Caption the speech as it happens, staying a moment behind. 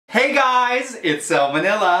Hey guys, it's Selma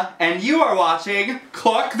Nilla, and you are watching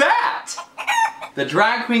Cluck That! The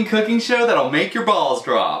drag queen cooking show that'll make your balls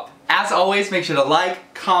drop. As always, make sure to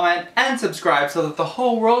like, comment, and subscribe so that the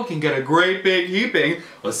whole world can get a great big heaping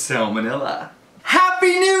of Selma Nilla.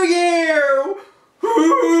 Happy New Year!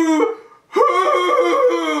 Hoo!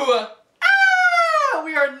 Hoo!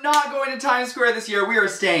 We are not going to Times Square this year. We are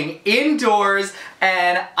staying indoors,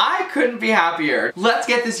 and I couldn't be happier. Let's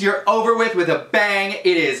get this year over with a bang.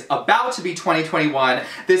 It is about to be 2021.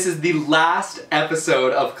 This is the last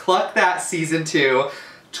episode of Cluck That Season 2.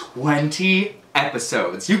 20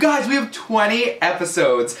 episodes. You guys, we have 20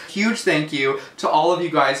 episodes. Huge thank you to all of you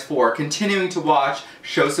guys for continuing to watch,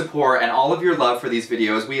 show support, and all of your love for these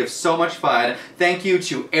videos. We have so much fun. Thank you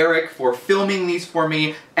to Eric for filming these for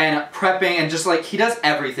me and prepping, and just like, he does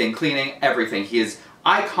everything, cleaning, everything. He is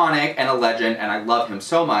iconic and a legend, and I love him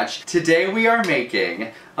so much. Today we are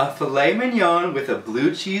making a filet mignon with a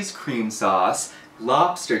blue cheese cream sauce,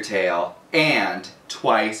 lobster tail, and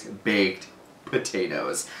twice baked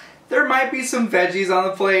potatoes. There might be some veggies on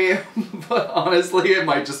the plate, but honestly it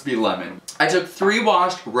might just be lemon. I took 3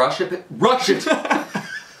 washed Russet potatoes.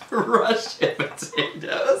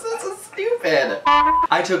 This is stupid.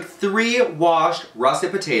 I took 3 washed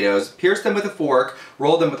russet potatoes, pierced them with a fork,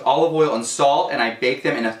 rolled them with olive oil and salt, and I baked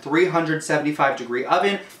them in a 375-degree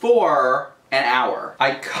oven for an hour.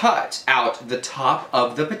 I cut out the top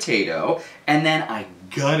of the potato, and then I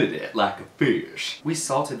gutted it like a fish. We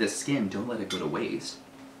salted this skin, don't let it go to waste.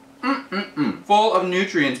 Full of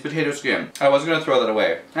nutrients, potato skin. I was gonna throw that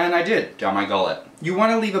away, and I did, down my gullet. You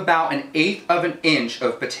wanna leave about 1/8 of an inch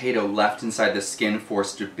of potato left inside the skin for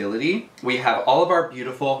stability. We have all of our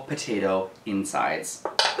beautiful potato insides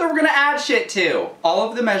that we're gonna add shit to. All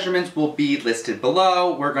of the measurements will be listed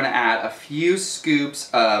below. We're gonna add a few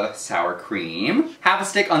scoops of sour cream, half a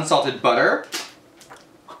stick unsalted butter.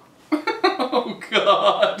 Oh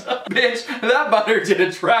god. Bitch, that butter did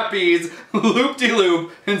a trapeze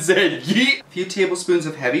loop-de-loop and said yeet. A few tablespoons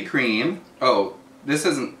of heavy cream. Oh, this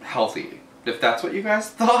isn't healthy. If that's what you guys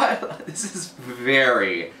thought, this is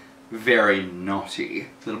very, very naughty.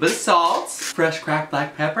 A little bit of salt, fresh cracked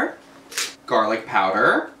black pepper, garlic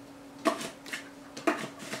powder.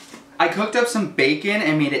 I cooked up some bacon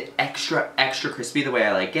and made it extra crispy the way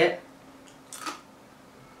I like it.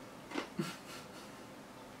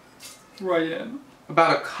 Right in.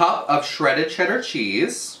 About a cup of shredded cheddar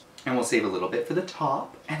cheese, and we'll save a little bit for the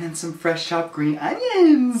top, and then some fresh chopped green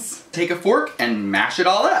onions. Take a fork and mash it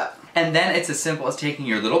all up. And then it's as simple as taking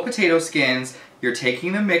your little potato skins, you're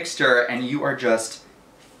taking the mixture, and you are just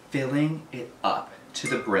filling it up to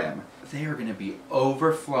the brim. They are gonna be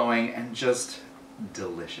overflowing and just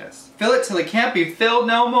delicious. Fill it till it can't be filled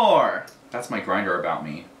no more. That's my grinder about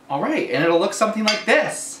me. All right, and it'll look something like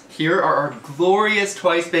this. Here are our glorious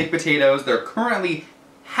twice baked potatoes. They're currently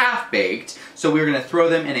half baked, so we're gonna throw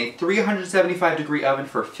them in a 375-degree oven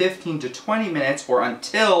for 15 to 20 minutes or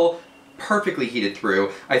until perfectly heated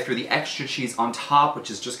through. I threw the extra cheese on top,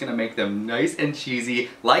 which is just gonna make them nice and cheesy.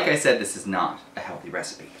 Like I said, this is not a healthy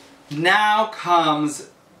recipe. Now comes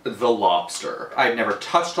the lobster. I've never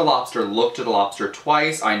touched a lobster, looked at a lobster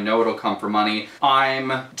twice. I know it'll come for money.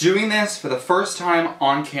 I'm doing this for the first time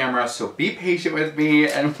on camera, so be patient with me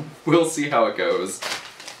and we'll see how it goes.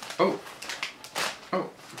 Oh,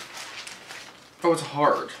 it's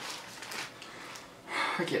hard.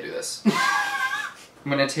 I can't do this. I'm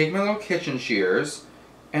gonna take my little kitchen shears,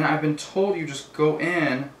 and I've been told you just go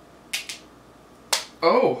in.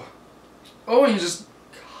 Oh, and you just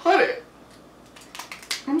cut it.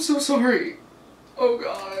 I'm so sorry. Oh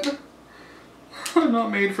god. I'm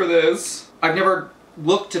not made for this. I've never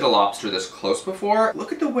looked at a lobster this close before.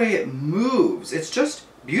 Look at the way it moves. It's just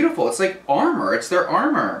beautiful. It's like armor. It's their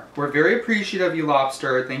armor. We're very appreciative of you,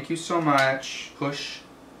 lobster. Thank you so much. Push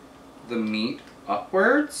the meat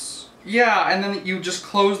upwards. Yeah, and then you just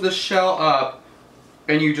close the shell up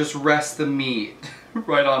and you just rest the meat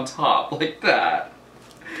right on top like that.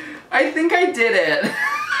 I think I did it.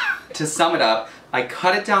 To sum it up, I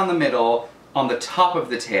cut it down the middle on the top of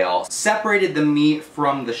the tail, separated the meat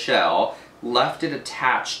from the shell, left it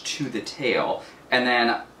attached to the tail, and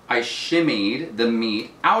then I shimmied the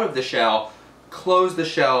meat out of the shell, closed the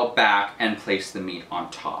shell back, and placed the meat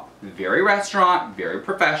on top. Very restaurant, very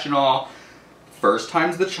professional, first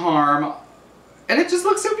time's the charm, and it just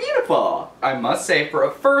looks so beautiful. I must say, for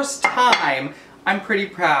a first time, I'm pretty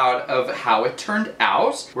proud of how it turned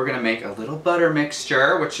out. We're gonna make a little butter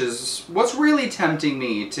mixture, which is what's really tempting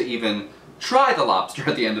me to even try the lobster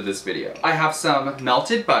at the end of this video. I have some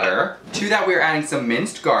melted butter. To that we're adding some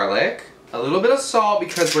minced garlic, a little bit of salt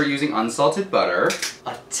because we're using unsalted butter,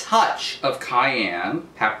 a touch of cayenne,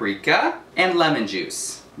 paprika, and lemon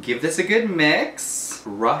juice. Give this a good mix.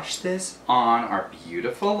 Brush this on our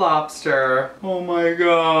beautiful lobster. Oh my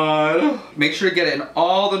god. Make sure to get it in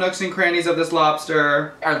all the nooks and crannies of this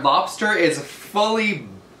lobster. Our lobster is fully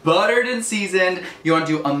buttered and seasoned. You want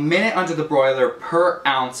to do a minute under the broiler per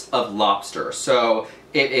ounce of lobster. So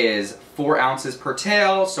it is 4 ounces per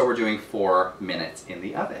tail, so we're doing 4 minutes in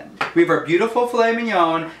the oven. We have our beautiful filet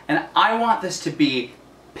mignon, and I want this to be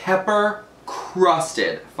pepper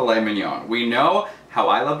crusted filet mignon. We know how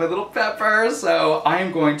I love my little peppers, so I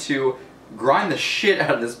am going to grind the shit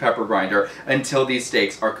out of this pepper grinder until these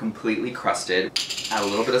steaks are completely crusted. Add a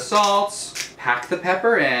little bit of salt, pack the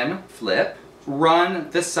pepper in, flip, run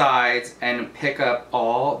the sides, and pick up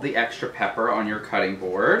all the extra pepper on your cutting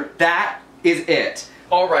board. That is it.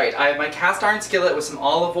 Alright, I have my cast iron skillet with some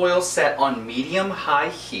olive oil set on medium-high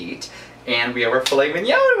heat, and we have our filet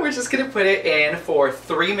mignon, and we're just gonna put it in for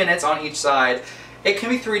 3 minutes on each side. It can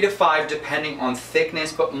be 3 to 5 depending on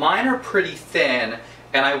thickness, but mine are pretty thin,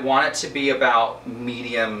 and I want it to be about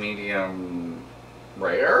medium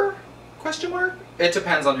rare? Question mark? It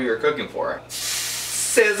depends on who you're cooking for.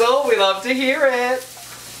 Sizzle, we love to hear it.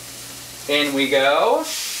 In we go.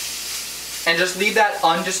 And just leave that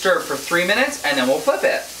undisturbed for 3 minutes, and then we'll flip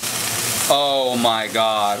it. Oh my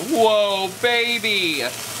god. Whoa, baby.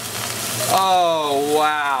 Oh,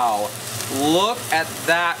 wow. Look at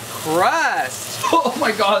that crust. Oh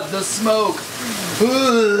my god, the smoke.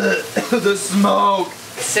 The smoke.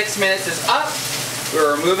 6 minutes is up.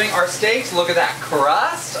 We're removing our steaks. Look at that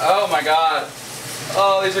crust. Oh my god.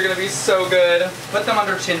 Oh, these are gonna be so good. Put them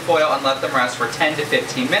under tin foil and let them rest for 10 to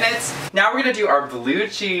 15 minutes. Now we're gonna do our blue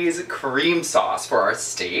cheese cream sauce for our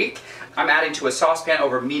steak. I'm adding to a saucepan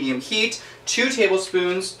over medium heat 2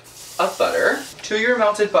 tablespoons of butter. To your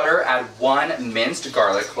melted butter, add 1 minced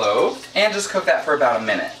garlic clove, and just cook that for about a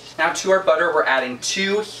minute. Now to our butter, we're adding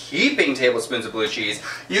 2 heaping tablespoons of blue cheese.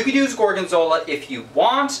 You could use gorgonzola if you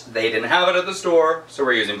want. They didn't have it at the store, so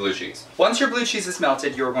we're using blue cheese. Once your blue cheese is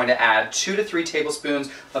melted, you're going to add 2 to 3 tablespoons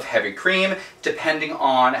of heavy cream, depending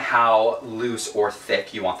on how loose or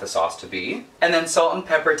thick you want the sauce to be. And then salt and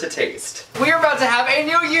pepper to taste. We're about to have a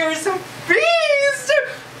New Year's feast!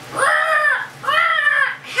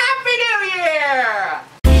 Happy New Year!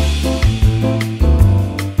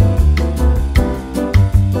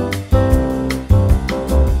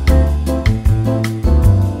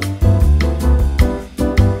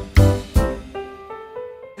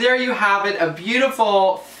 There you have it, a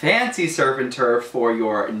beautiful fancy surf and turf for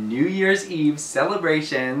your New Year's Eve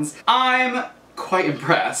celebrations. I'm quite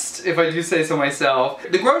impressed, if I do say so myself.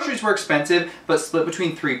 The groceries were expensive, but split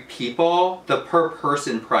between 3 people, the per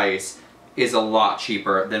person price is a lot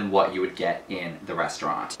cheaper than what you would get in the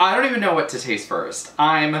restaurant. I don't even know what to taste first.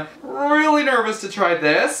 I'm really nervous to try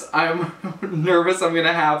this. I'm nervous I'm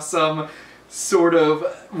gonna have some sort of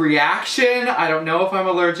reaction. I don't know if I'm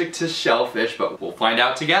allergic to shellfish, but we'll find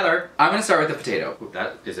out together. I'm gonna start with the potato. Ooh,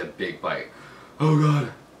 that is a big bite. Oh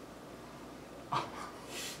god.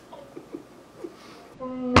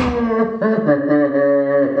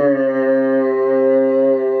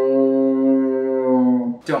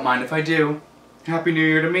 Don't mind if I do. Happy New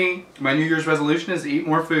Year to me. My New Year's resolution is to eat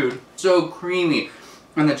more food. So creamy.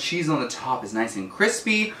 And the cheese on the top is nice and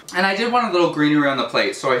crispy. And I did want a little greenery on the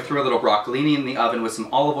plate, so I threw a little broccolini in the oven with some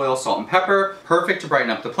olive oil, salt, and pepper. Perfect to brighten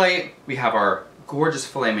up the plate. We have our gorgeous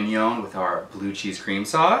filet mignon with our blue cheese cream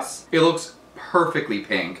sauce. It looks perfectly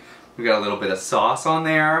pink. We got a little bit of sauce on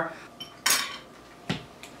there.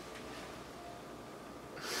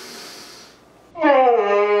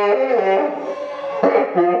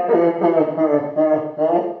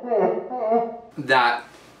 That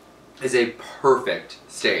is a perfect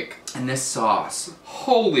steak. And this sauce,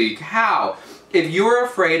 holy cow. If you're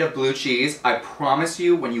afraid of blue cheese, I promise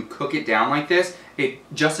you when you cook it down like this, it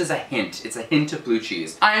just is a hint. It's a hint of blue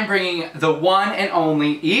cheese. I am bringing the one and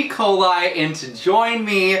only E. coli in to join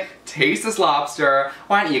me. Taste this lobster.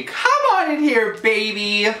 Why don't you come on in here,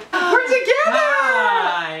 baby? We're together!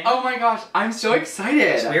 Hi! Oh my gosh, I'm so excited.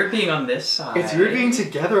 It's weird being on this side. It's weird being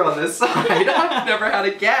together on this side. I've never had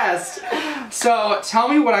a guest. So tell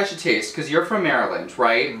me what I should taste, because you're from Maryland,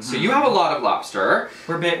 right? Mm-hmm. So you have a lot of lobster.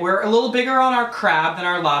 We're a little bigger on our crab than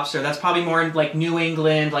our lobster. That's probably more in like New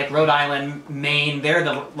England, like Rhode Island, Maine. They're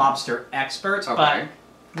the lobster experts, Okay. but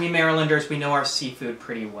We Marylanders, we know our seafood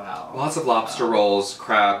pretty well. Lots of lobster rolls,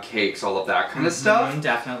 crab cakes, all of that kind of stuff.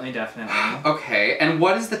 Definitely, definitely. Okay, and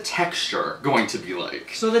what is the texture going to be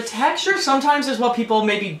like? So the texture sometimes is what people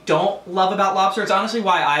maybe don't love about lobster. It's honestly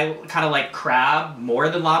why I kind of like crab more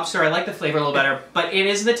than lobster. I like the flavor a little better, but it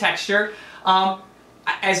is the texture.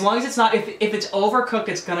 As long as it's not, if it's overcooked,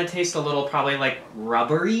 it's gonna taste a little probably like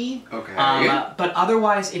rubbery. Okay. But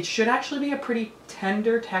otherwise, it should actually be a pretty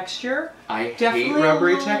tender texture. I hate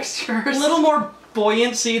rubbery textures. A little more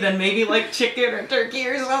buoyancy than maybe like chicken or turkey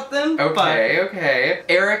or something. Okay, okay.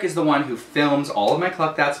 Eric is the one who films all of my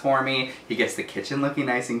Cluck That's for me. He gets the kitchen looking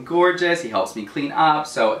nice and gorgeous. He helps me clean up.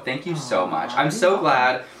 So thank you so much. I'm so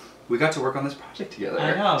glad we got to work on this project together.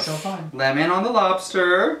 I know, so fun. Lemon on the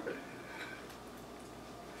lobster.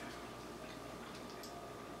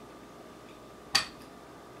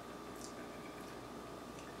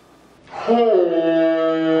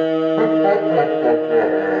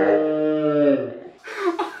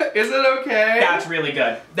 Is it okay? That's really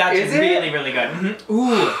good. That's really, really good.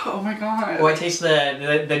 Ooh. Oh my god. Oh, I taste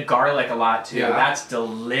the garlic a lot too. Yeah. That's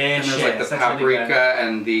delicious. And there's like the paprika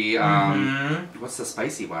and the, what's the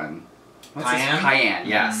spicy one? Cayenne? Cayenne,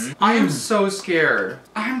 yes. I am so scared.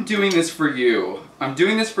 I'm doing this for you. I'm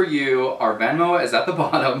doing this for you. Our Venmo is at the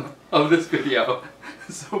bottom of this video.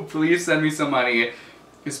 So please send me some money,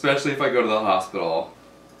 especially if I go to the hospital.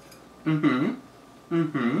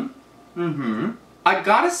 I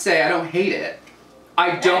gotta say, I don't hate it.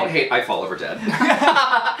 I fall over dead.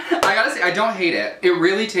 I gotta say, I don't hate it. It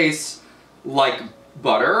really tastes like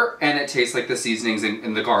butter, and it tastes like the seasonings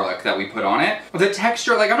and the garlic that we put on it. The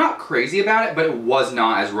texture, like, I'm not crazy about it, but it was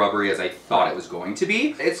not as rubbery as I thought it was going to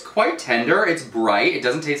be. It's quite tender, it's bright, it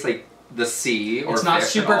doesn't taste like the sea or fish. It's not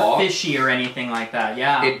super fishy or anything like that,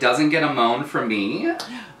 yeah. It doesn't get a moan from me.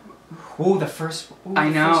 Ooh, the first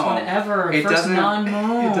one ever. It first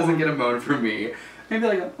non-moan. It doesn't get a moan from me. Maybe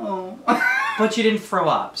like, oh. But you didn't throw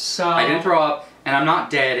up, so... I didn't throw up, and I'm not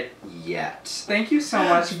dead yet. Thank you so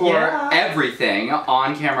much for everything,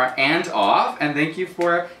 on camera and off, and thank you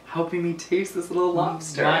for helping me taste this little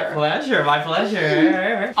lobster. My pleasure, my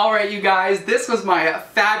pleasure. Alright, you guys, this was my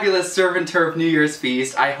fabulous Serve and Turf New Year's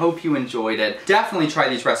feast. I hope you enjoyed it. Definitely try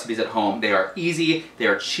these recipes at home. They are easy, they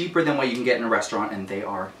are cheaper than what you can get in a restaurant, and they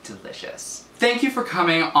are delicious. Thank you for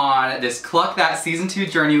coming on this Cluck That Season 2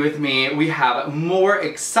 journey with me. We have more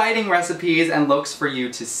exciting recipes and looks for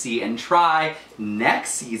you to see and try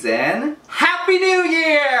next season. Happy New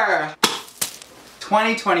Year!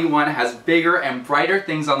 2021 has bigger and brighter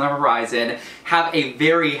things on the horizon. Have a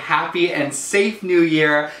very happy and safe new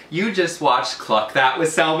year. You just watched Cluck That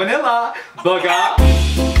with Selma Nilla.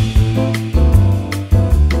 Booga!